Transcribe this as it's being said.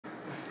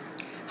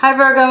Hi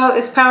Virgo,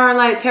 it's Power and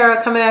Light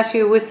Tarot coming at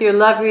you with your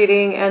love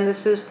reading, and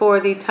this is for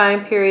the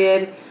time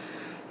period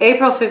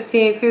April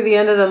 15th through the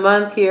end of the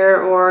month here,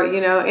 or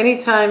any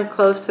time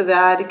close to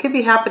that. It could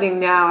be happening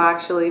now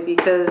actually,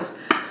 because,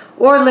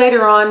 or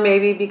later on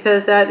maybe,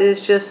 because that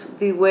is just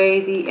the way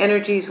the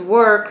energies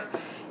work.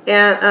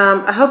 And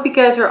I hope you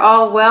guys are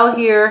all well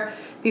here.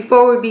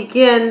 Before we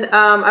begin,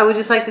 I would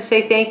just like to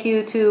say thank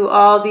you to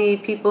all the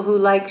people who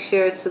liked,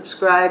 shared,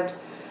 subscribed,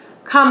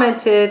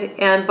 commented,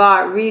 and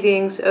bought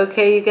readings.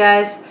 Okay, you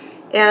guys.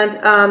 And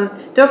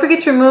don't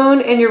forget your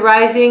moon and your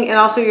rising, and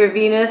also your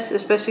Venus,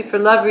 especially for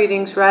love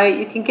readings, right?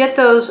 You can get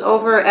those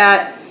over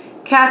at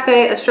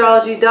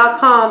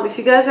cafeastrology.com if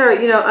you guys are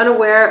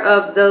unaware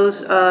of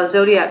those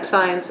zodiac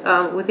signs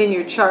within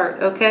your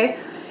chart. Okay.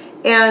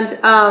 And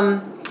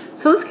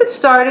so let's get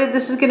started.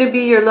 This is going to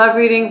be your love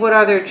reading. What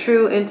are their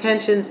true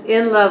intentions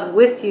in love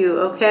with you?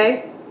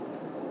 Okay.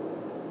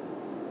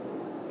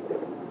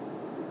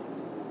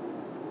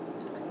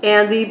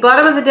 And the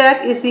bottom of the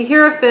deck is the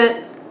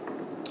Hierophant,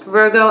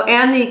 Virgo,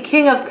 and the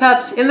King of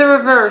Cups in the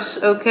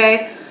reverse.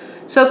 Okay.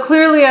 So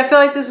clearly I feel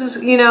like this is,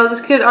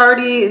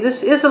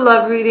 this is a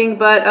love reading,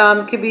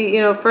 but could be,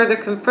 further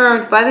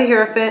confirmed by the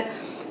Hierophant.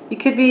 You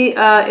could be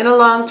in a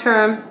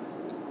long-term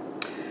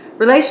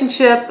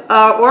relationship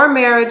or a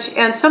marriage,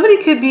 and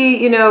somebody could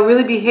be,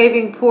 really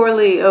behaving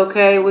poorly,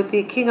 okay, with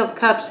the King of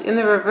Cups in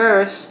the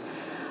reverse.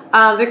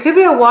 There could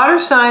be a water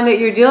sign that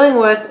you're dealing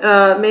with,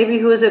 maybe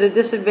who is at a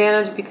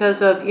disadvantage because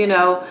of,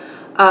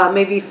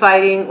 maybe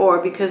fighting, or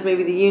because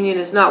maybe the union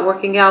is not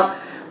working out.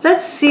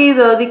 Let's see,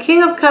 though. The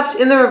King of Cups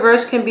in the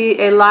reverse can be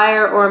a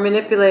liar or a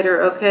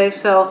manipulator, okay?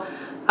 So,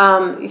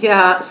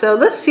 yeah. So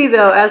let's see,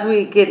 though, as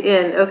we get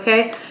in,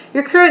 okay?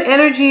 Your current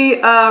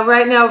energy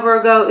right now,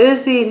 Virgo,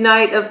 is the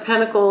Knight of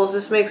Pentacles.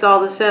 This makes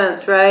all the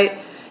sense, right?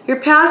 Your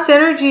past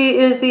energy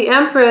is the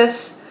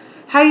Empress.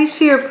 How you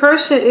see your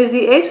person is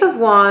the Ace of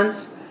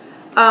Wands.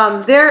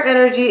 Their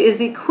energy is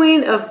the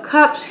Queen of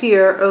Cups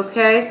here,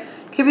 okay?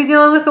 Could be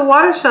dealing with a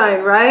water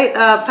sign, right?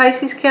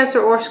 Pisces, Cancer,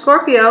 or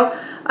Scorpio.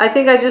 I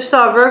think I just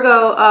saw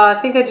Virgo. I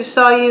think I just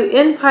saw you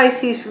in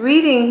Pisces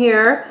reading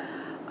here.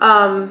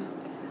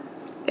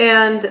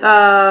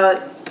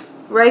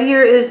 Right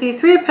here is the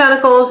Three of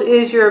Pentacles,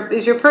 is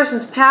your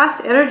person's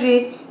past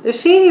energy. They're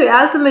seeing you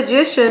as the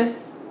Magician.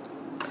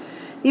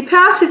 The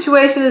past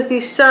situation is the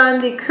Sun.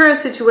 The current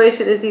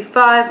situation is the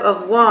Five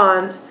of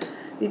Wands.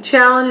 The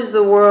challenge is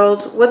the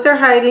World. What they're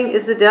hiding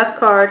is the Death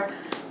card.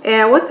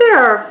 And what they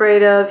are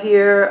afraid of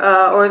here,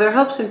 or their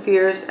hopes and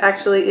fears,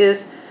 actually,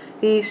 is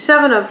the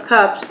Seven of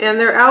Cups. And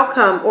their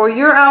outcome, or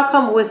your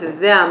outcome with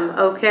them,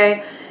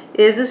 okay,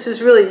 this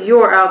is really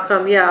your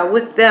outcome, yeah,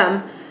 with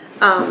them.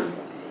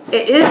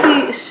 It is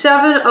the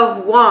Seven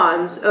of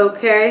Wands,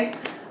 okay?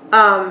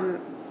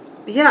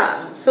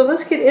 Yeah, so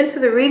let's get into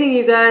the reading,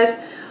 you guys.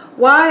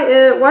 Why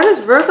does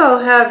Virgo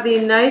have the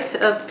Knight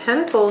of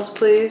Pentacles,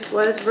 please?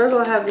 Why does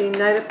Virgo have the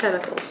Knight of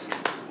Pentacles?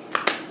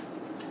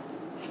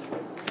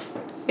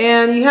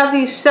 And you have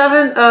the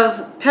Seven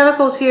of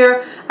Pentacles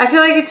here. I feel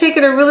like you're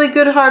taking a really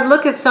good hard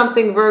look at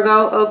something,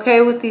 Virgo,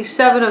 okay, with the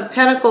Seven of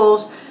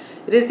Pentacles.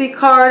 It is the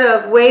card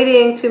of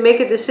waiting to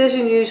make a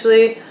decision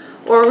usually,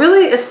 or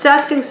really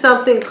assessing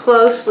something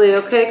closely,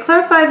 okay?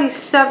 Clarify the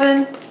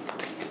Seven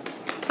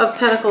of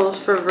Pentacles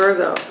for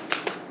Virgo.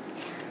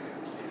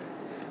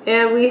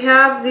 And we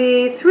have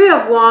the Three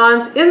of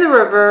Wands in the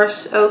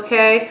reverse,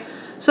 okay?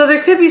 So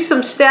there could be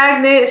some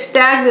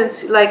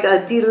stagnancy, like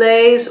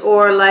delays,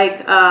 or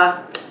like,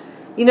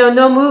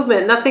 no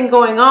movement, nothing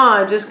going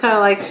on, just kind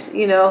of like,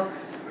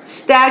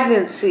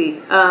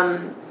 stagnancy.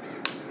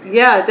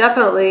 Yeah,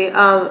 definitely.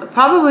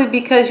 Probably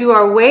because you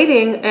are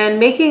waiting and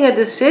making a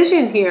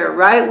decision here,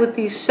 right? With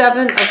the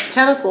Seven of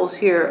Pentacles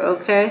here,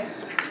 okay?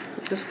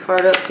 Put this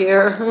card up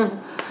here.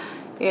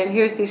 And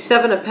here's the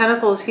Seven of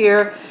Pentacles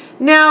here.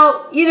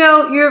 Now,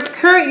 your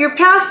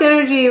past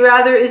energy,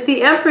 rather, is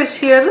the Empress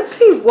here. Let's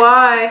see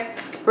why,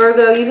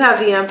 Virgo, you have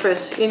the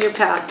Empress in your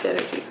past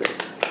energy, please.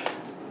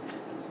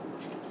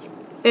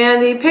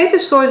 And the Page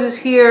of Swords is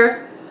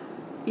here.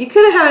 You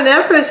could have had an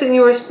Empress and you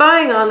were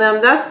spying on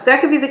them.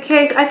 That could be the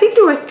case. I think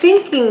you were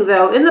thinking,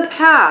 though, in the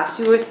past,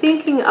 you were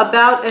thinking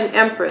about an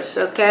Empress,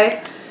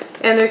 okay?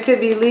 And there could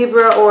be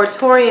Libra or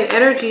Taurian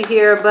energy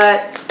here,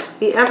 but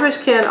the Empress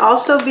can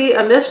also be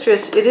a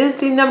mistress. It is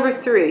the number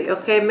 3,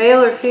 okay?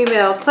 Male or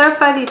female.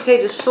 Clarify the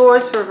Page of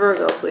Swords for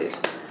Virgo, please.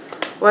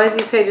 Why is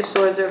the Page of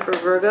Swords there for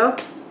Virgo?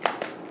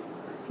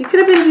 You could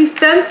have been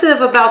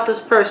defensive about this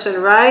person,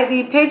 right?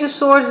 The Page of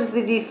Swords is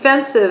the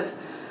defensive,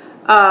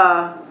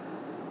 the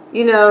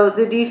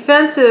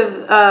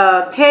defensive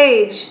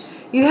page.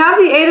 You have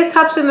the Eight of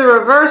Cups in the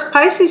reverse.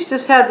 Pisces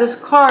just had this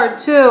card,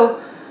 too.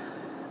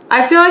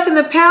 I feel like in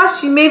the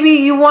past, maybe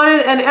you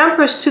wanted an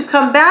Empress to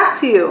come back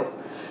to you.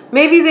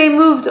 Maybe they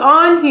moved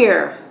on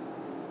here.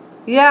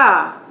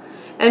 Yeah.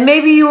 And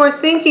maybe you were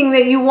thinking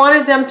that you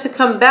wanted them to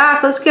come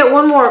back. Let's get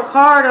one more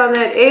card on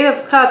that Eight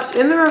of Cups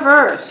in the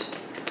reverse.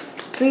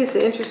 To me, it's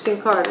an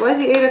interesting card. Why is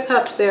the Eight of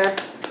Cups there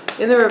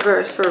in the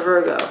reverse for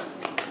Virgo?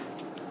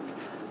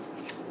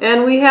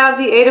 And we have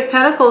the Eight of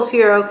Pentacles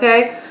here,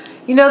 okay?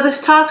 You know, this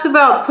talks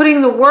about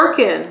putting the work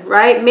in,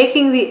 right?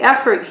 Making the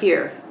effort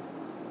here.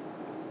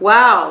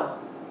 Wow.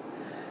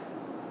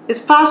 It's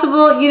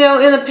possible, you know,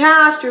 in the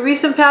past, your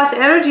recent past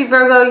energy,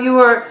 Virgo, you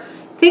were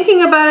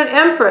thinking about an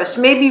empress,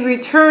 maybe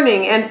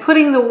returning and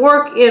putting the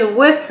work in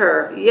with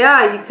her.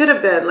 Yeah, you could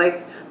have been,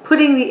 like,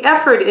 putting the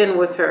effort in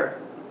with her.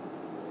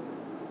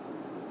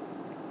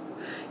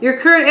 Your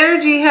current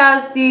energy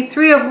has the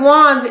Three of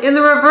Wands in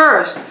the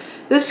reverse.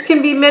 This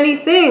can be many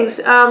things.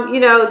 You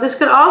know, this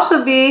could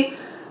also be,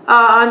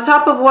 on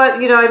top of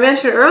what, you know, I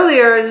mentioned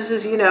earlier, this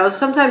is, you know,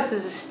 sometimes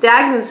this is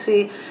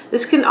stagnancy.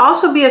 This can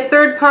also be a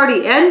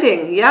third-party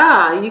ending.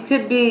 Yeah, you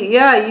could be,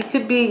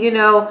 you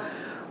know,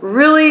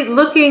 really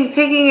looking,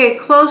 taking a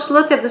close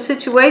look at the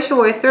situation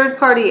where a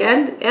third-party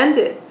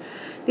ended.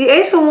 The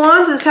Ace of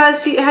Wands is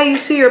how you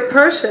see your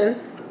person.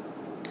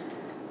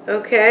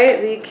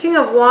 Okay, the King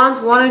of Wands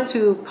wanted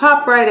to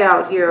pop right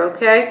out here,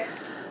 okay?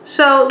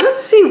 So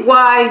let's see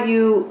why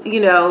you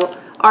know,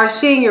 are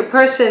seeing your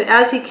person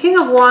as the King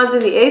of Wands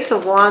and the Ace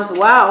of Wands.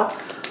 Wow.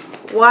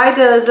 Why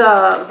does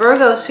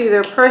Virgo see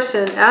their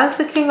person as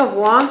the King of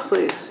Wands,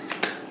 please?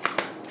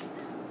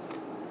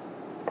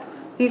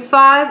 The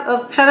Five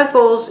of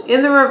Pentacles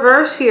in the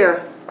reverse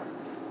here.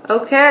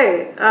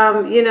 Okay,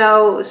 you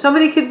know,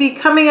 somebody could be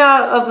coming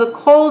out of the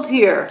cold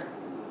here.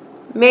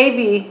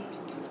 Maybe.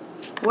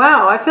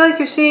 Wow, I feel like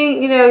you're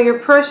seeing, you know, your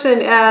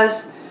person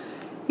as,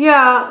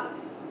 yeah,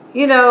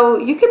 you know,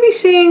 you could be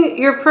seeing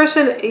your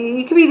person,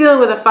 you could be dealing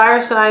with a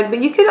fire sign,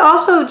 but you could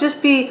also just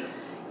be,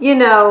 you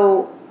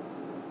know,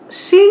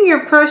 seeing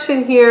your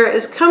person here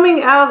as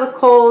coming out of the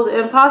cold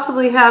and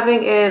possibly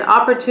having an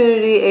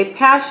opportunity, a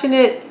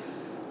passionate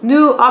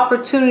new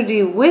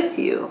opportunity with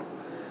you.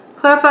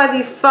 Clarify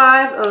the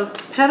Five of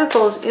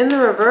Pentacles in the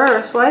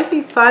reverse. Why is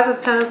the Five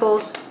of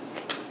Pentacles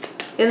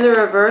in the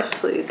reverse,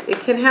 please? It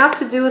can have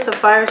to do with the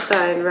fire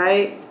sign,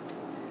 right?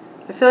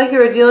 I feel like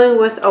you're dealing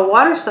with a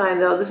water sign,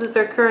 though. This is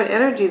their current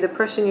energy, the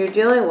person you're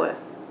dealing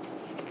with.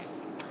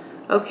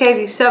 Okay,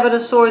 the Seven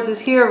of Swords is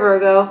here,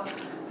 Virgo.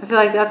 I feel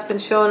like that's been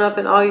showing up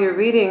in all your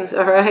readings,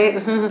 all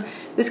right?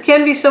 This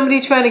can be somebody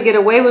trying to get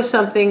away with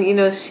something, you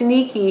know,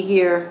 sneaky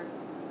here.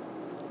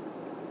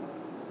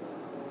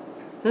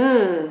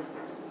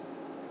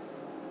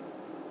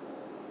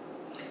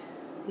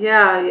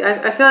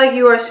 Yeah, I feel like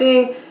you're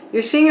seeing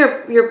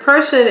your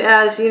person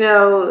as, you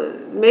know,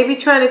 maybe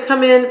trying to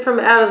come in from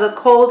out of the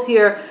cold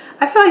here.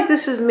 I feel like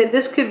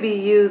this could be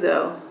you,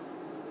 though.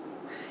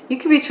 You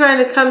could be trying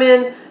to come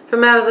in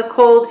from out of the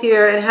cold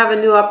here and have a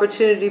new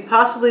opportunity,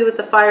 possibly with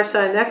the fire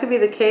sign. That could be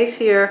the case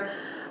here.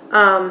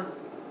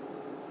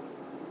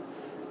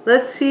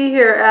 Let's see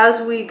here as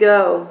we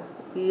go.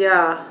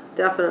 Yeah,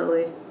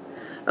 definitely.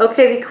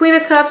 Okay, the Queen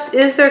of Cups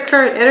is their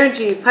current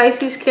energy.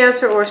 Pisces,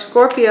 Cancer, or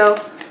Scorpio.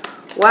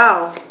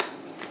 Wow.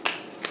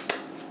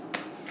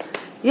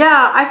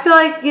 Yeah, I feel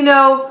like, you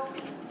know,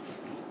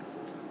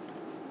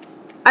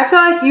 I feel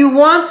like you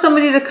want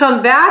somebody to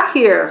come back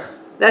here.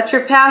 That's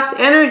your past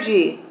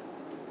energy.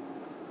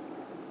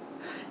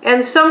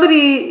 And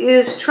somebody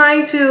is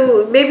trying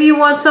to, maybe you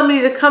want somebody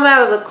to come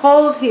out of the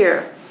cold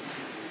here.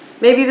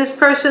 Maybe this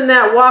person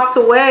that walked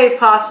away,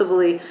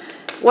 possibly.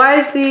 Why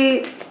is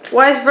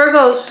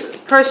Virgo's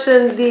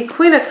person the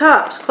Queen of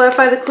Cups?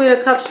 Clarify the Queen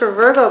of Cups for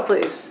Virgo,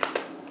 please.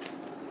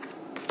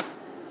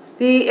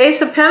 The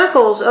Ace of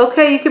Pentacles.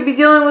 Okay, you could be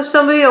dealing with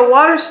somebody, a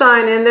water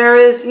sign, and there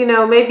is, you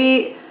know,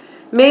 maybe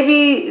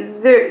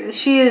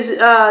she is,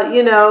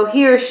 you know,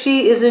 he or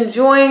she is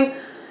enjoying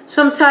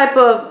some type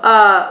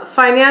of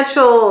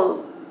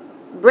financial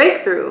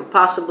breakthrough,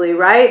 possibly,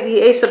 right?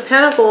 The Ace of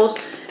Pentacles.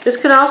 This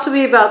can also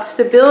be about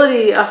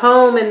stability, a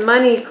home, and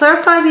money.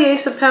 Clarify the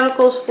Ace of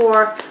Pentacles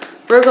for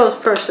Virgo's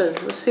person.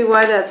 Let's see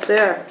why that's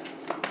there.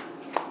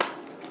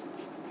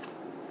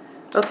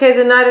 Okay,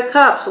 the Knight of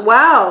Cups.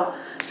 Wow.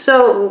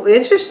 So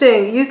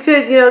interesting. You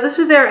could, you know, this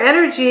is their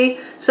energy,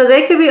 so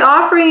they could be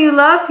offering you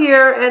love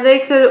here, and they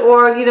could,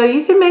 or, you know,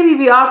 you could maybe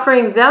be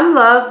offering them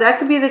love. That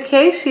could be the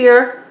case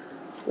here.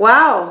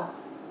 Wow.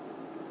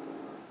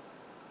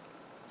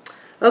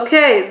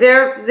 Okay,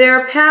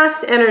 their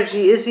past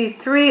energy is the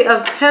Three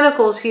of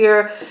Pentacles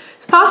here.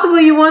 It's possible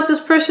you want this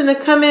person to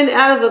come in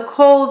out of the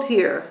cold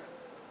here.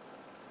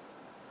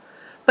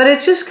 But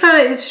it's just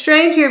kind of, it's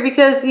strange here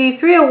because the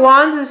Three of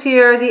Wands is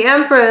here, the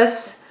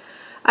Empress.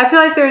 I feel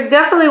like there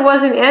definitely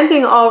was an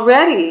ending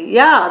already.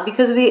 Yeah,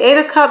 because of the Eight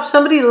of Cups,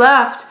 somebody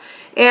left.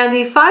 And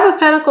the Five of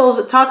Pentacles,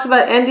 it talks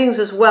about endings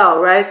as well,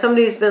 right?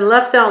 Somebody's been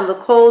left out in the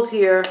cold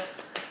here.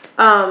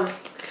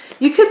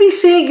 You could be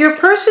seeing, your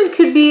person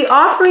could be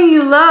offering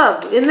you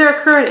love in their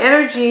current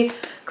energy.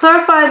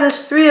 Clarify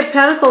this Three of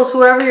Pentacles,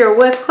 whoever you're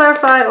with,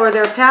 clarify, or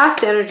their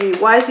past energy.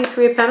 Why is the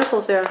Three of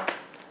Pentacles there?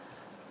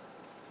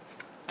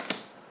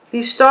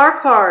 The Star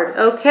card.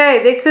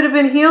 Okay, they could have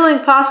been healing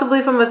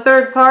possibly from a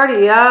third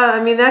party. Yeah,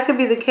 I mean, that could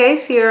be the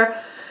case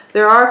here.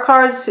 There are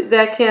cards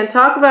that can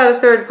talk about a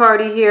third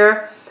party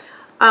here.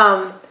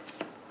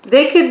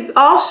 They could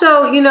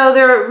also, you know,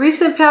 their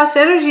recent past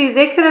energy,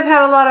 they could have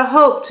had a lot of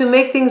hope to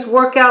make things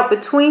work out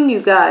between you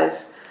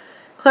guys.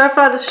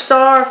 Clarify the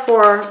star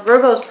for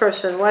Virgo's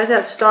person. Why is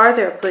that star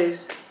there,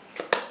 please?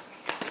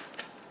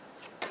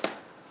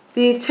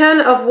 The Ten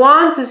of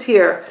Wands is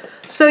here.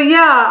 So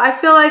yeah, I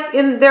feel like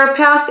in their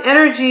past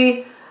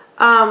energy,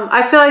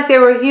 I feel like they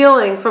were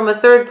healing from a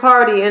third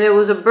party and it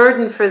was a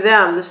burden for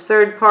them, this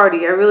third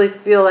party. I really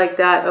feel like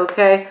that,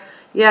 okay?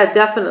 Yeah,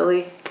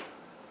 definitely.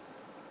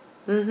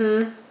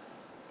 They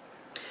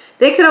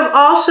could have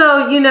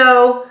also, you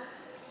know,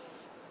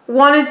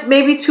 wanted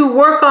maybe to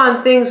work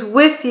on things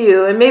with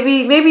you, and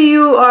maybe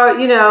you are,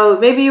 you know,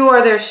 maybe you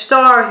are their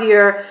star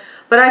here.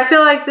 But I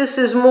feel like this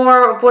is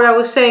more of what I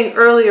was saying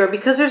earlier,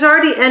 because there's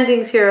already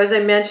endings here, as I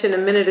mentioned a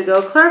minute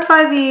ago.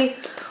 Clarify the,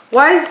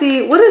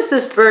 what is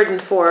this burden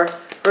for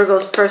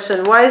Virgo's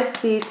person? Why is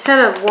the Ten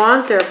of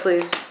Wands there,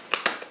 please?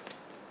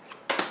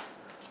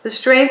 The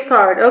Strength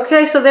card.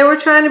 Okay, so they were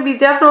trying to be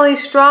definitely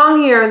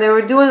strong here, and they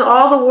were doing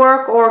all the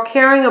work or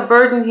carrying a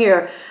burden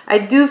here. I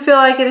do feel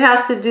like it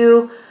has to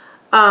do,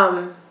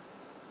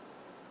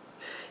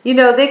 you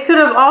know, they could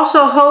have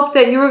also hoped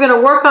that you were going to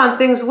work on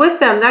things with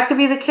them. That could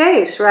be the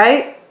case,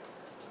 right?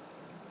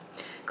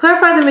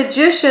 Clarify the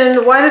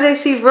Magician. Why do they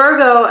see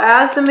Virgo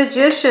as the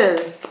Magician?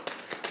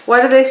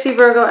 Why do they see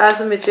Virgo as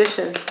the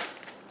Magician?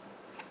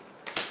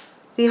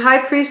 The High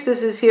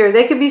Priestess is here.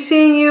 They could be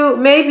seeing you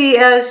maybe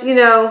as, you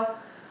know,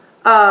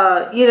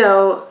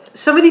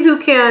 somebody who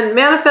can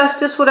manifest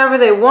just whatever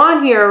they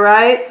want here,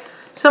 right?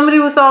 Somebody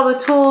with all the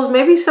tools,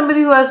 maybe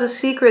somebody who has a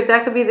secret.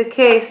 That could be the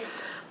case.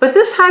 But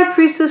this High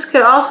Priestess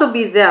could also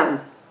be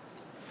them.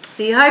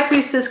 The High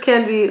Priestess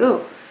can be,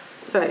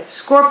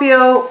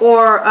 Scorpio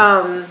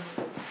or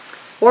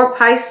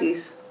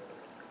Pisces.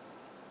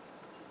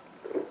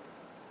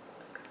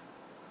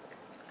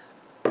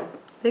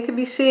 They could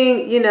be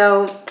seeing, you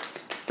know,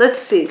 let's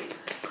see.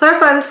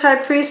 Clarify this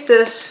High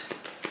Priestess.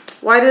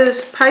 Why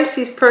does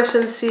Pisces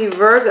person see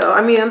Virgo?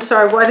 I mean, I'm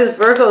sorry, why does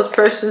Virgo's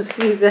person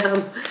see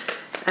them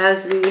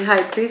as the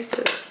High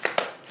Priestess?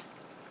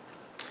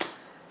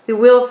 The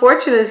Wheel of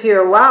Fortune is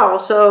here. Wow.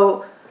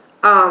 So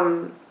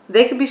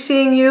they could be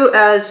seeing you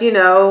as, you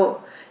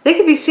know, they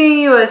could be seeing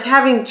you as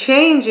having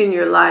change in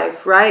your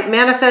life, right?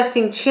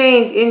 Manifesting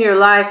change in your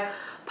life,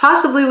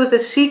 possibly with a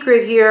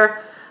secret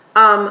here.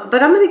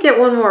 But I'm going to get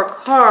one more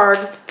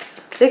card.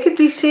 They could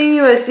be seeing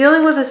you as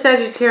dealing with a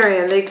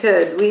Sagittarian. They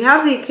could. We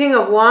have the King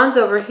of Wands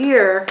over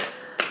here.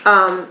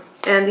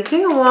 And the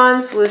King of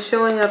Wands was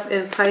showing up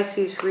in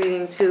Pisces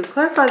reading too.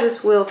 Clarify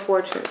this Wheel of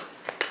Fortune.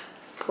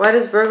 Why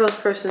does Virgo's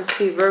person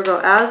see Virgo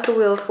as the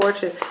Wheel of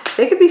Fortune?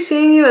 They could be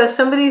seeing you as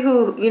somebody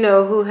who, you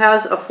know, who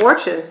has a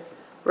fortune,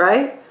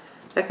 right?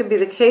 That could be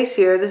the case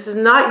here. This is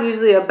not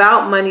usually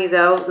about money,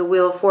 though, the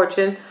Wheel of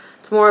Fortune.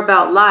 It's more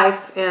about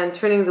life and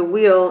turning the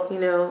wheel, you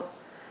know,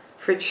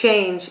 for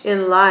change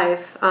in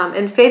life.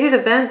 And fated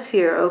events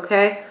here,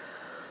 okay?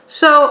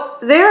 So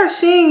they are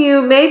seeing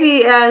you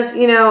maybe as,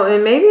 you know,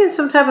 and maybe in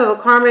some type of a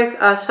karmic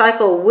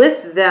cycle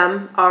with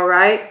them, all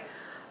right?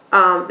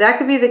 That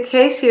could be the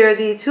case here.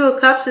 The Two of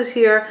Cups is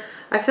here.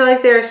 I feel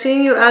like they're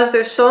seeing you as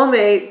their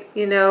soulmate,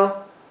 you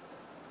know.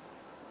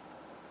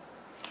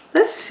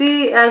 Let's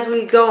see as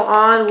we go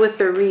on with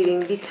the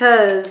reading,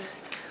 because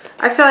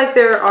I feel like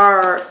there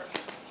are,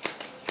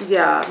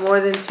 yeah,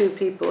 more than two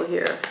people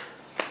here.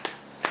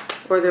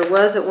 Or there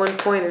was at one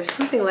point, or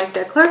something like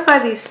that. Clarify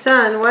the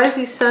Sun. Why is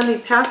the Sun the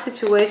past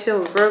situation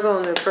with Virgo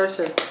and their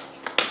person?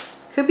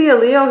 Could be a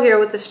Leo here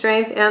with the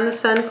Strength and the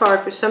Sun card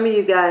for some of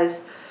you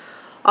guys.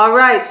 All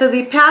right, so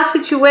the past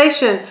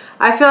situation.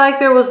 I feel like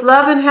there was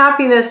love and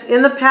happiness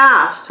in the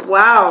past.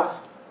 Wow.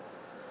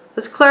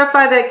 Let's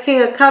clarify that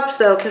King of Cups,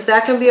 though, because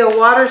that can be a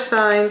water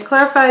sign.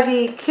 Clarify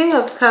the King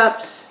of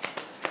Cups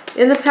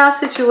in the past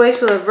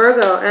situation with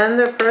Virgo and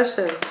their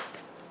person.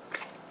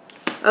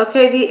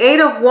 Okay, the Eight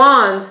of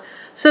Wands.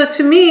 So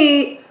to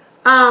me,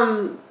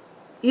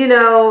 you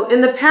know,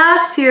 in the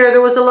past here,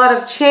 there was a lot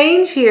of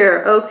change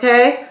here,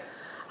 okay?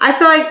 I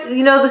feel like,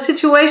 you know, the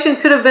situation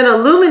could have been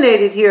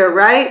illuminated here,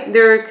 right?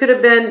 There could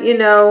have been, you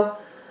know,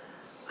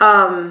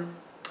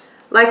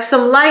 like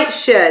some light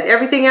shed,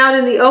 everything out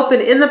in the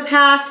open in the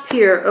past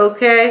here,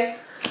 okay?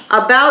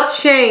 About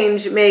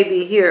change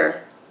maybe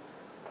here.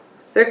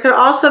 There could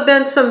also have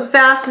been some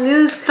fast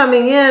news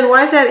coming in.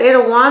 Why is that Eight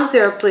of Wands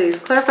there, please?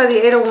 Clarify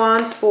the Eight of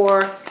Wands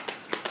for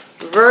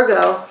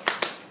Virgo.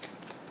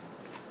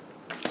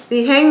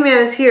 The Hangman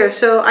is here.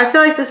 So I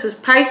feel like this is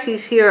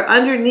Pisces here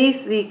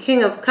underneath the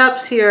King of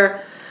Cups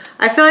here.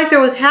 I feel like there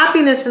was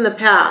happiness in the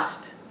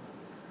past.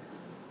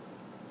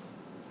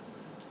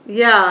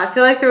 Yeah, I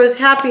feel like there was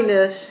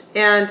happiness.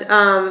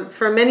 And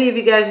for many of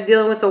you guys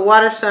dealing with the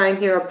water sign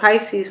here, or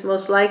Pisces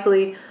most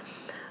likely,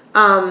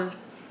 yeah,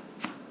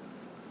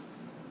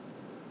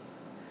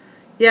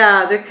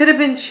 there could have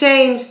been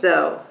change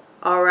though,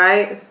 all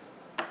right?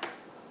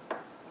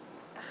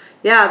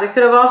 Yeah, there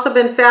could have also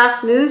been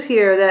fast news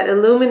here that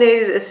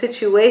illuminated a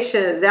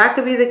situation. That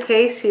could be the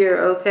case here,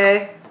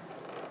 okay?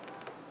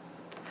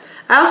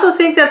 I also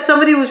think that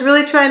somebody was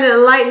really trying to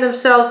enlighten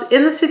themselves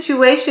in the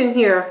situation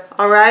here,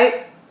 all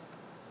right?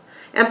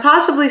 And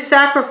possibly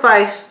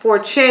sacrifice for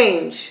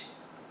change.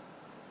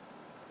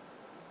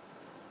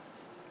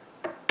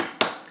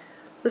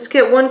 Let's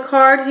get one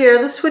card here.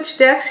 Let's switch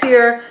decks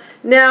here.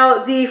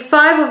 Now, the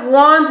Five of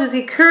Wands is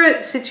the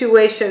current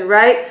situation,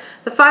 right?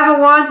 The Five of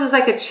Wands is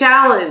like a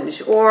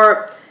challenge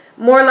or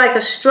more like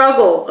a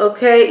struggle,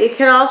 okay? It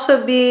can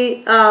also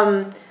be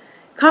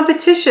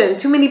competition,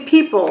 too many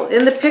people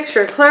in the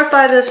picture.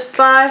 Clarify this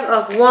Five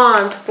of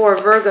Wands for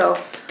Virgo.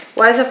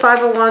 Why is the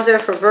Five of Wands there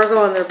for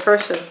Virgo and their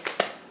person?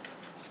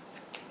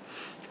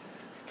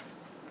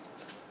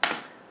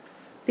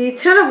 The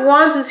Ten of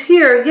Wands is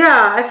here.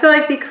 Yeah, I feel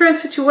like the current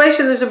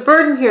situation, there's a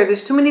burden here.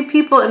 There's too many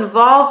people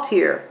involved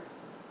here.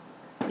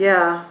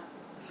 Yeah.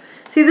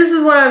 See, this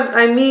is what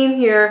I mean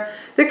here.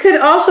 There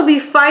could also be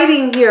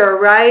fighting here,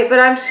 right? But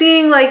I'm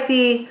seeing like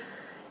the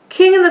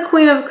King and the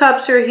Queen of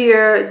Cups are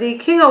here. The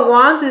King of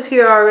Wands is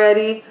here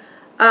already.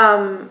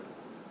 And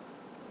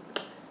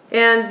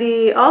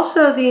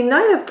also the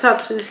Knight of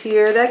Cups is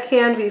here. That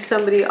can be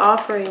somebody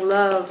offering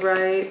love,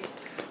 right?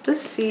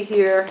 Let's see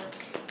here.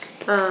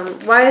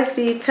 Why is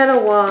the Ten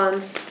of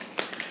Wands?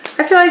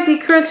 I feel like the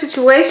current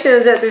situation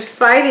is that there's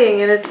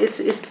fighting and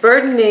it's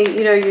burdening,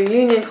 you know, your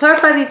union.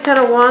 Clarify the Ten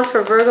of Wands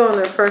for Virgo and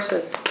their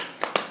person.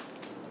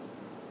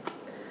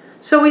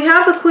 So we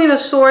have the Queen of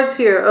Swords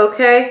here,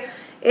 okay?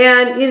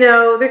 And, you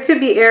know, there could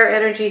be air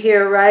energy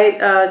here, right?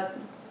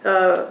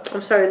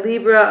 I'm sorry,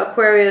 Libra,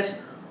 Aquarius,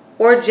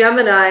 or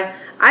Gemini.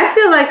 I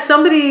feel like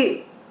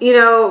somebody, you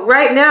know,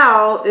 right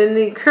now in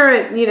the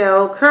current, you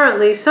know,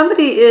 currently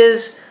somebody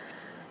is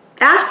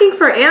asking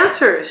for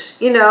answers.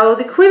 You know,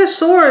 the Queen of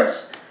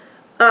Swords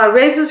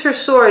raises her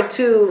sword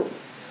to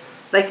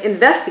like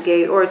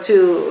investigate or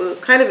to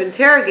kind of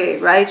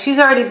interrogate, right? She's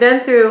already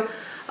been through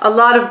a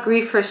lot of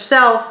grief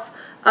herself,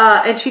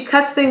 and she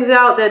cuts things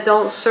out that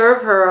don't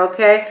serve her,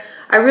 okay?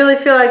 I really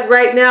feel like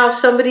right now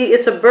somebody,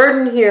 it's a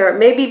burden here,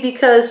 maybe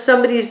because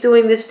somebody's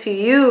doing this to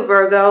you,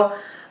 Virgo,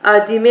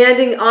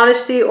 demanding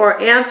honesty or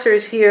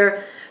answers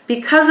here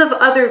because of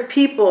other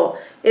people.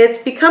 It's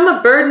become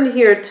a burden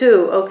here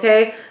too,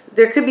 okay?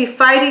 There could be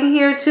fighting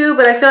here too,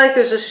 but I feel like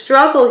there's a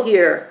struggle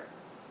here.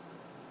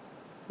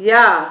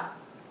 Yeah.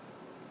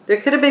 There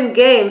could have been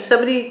games.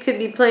 Somebody could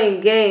be playing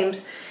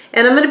games.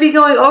 And I'm going to be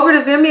going over to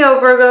Vimeo,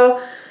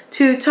 Virgo,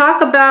 to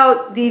talk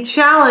about the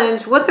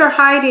challenge, what they're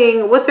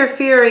hiding, what they're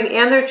fearing,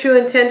 and their true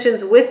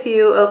intentions with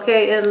you,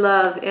 okay, in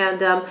love.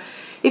 And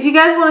if you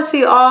guys want to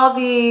see all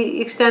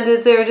the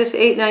extendeds, they're just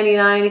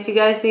 $8.99. If you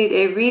guys need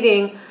a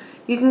reading,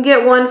 you can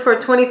get one for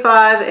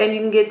 $25 and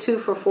you can get two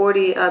for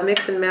 $40.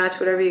 Mix and match,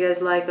 whatever you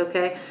guys like,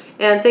 okay?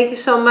 And thank you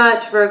so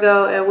much,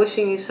 Virgo, and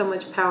wishing you so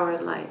much power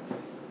and light.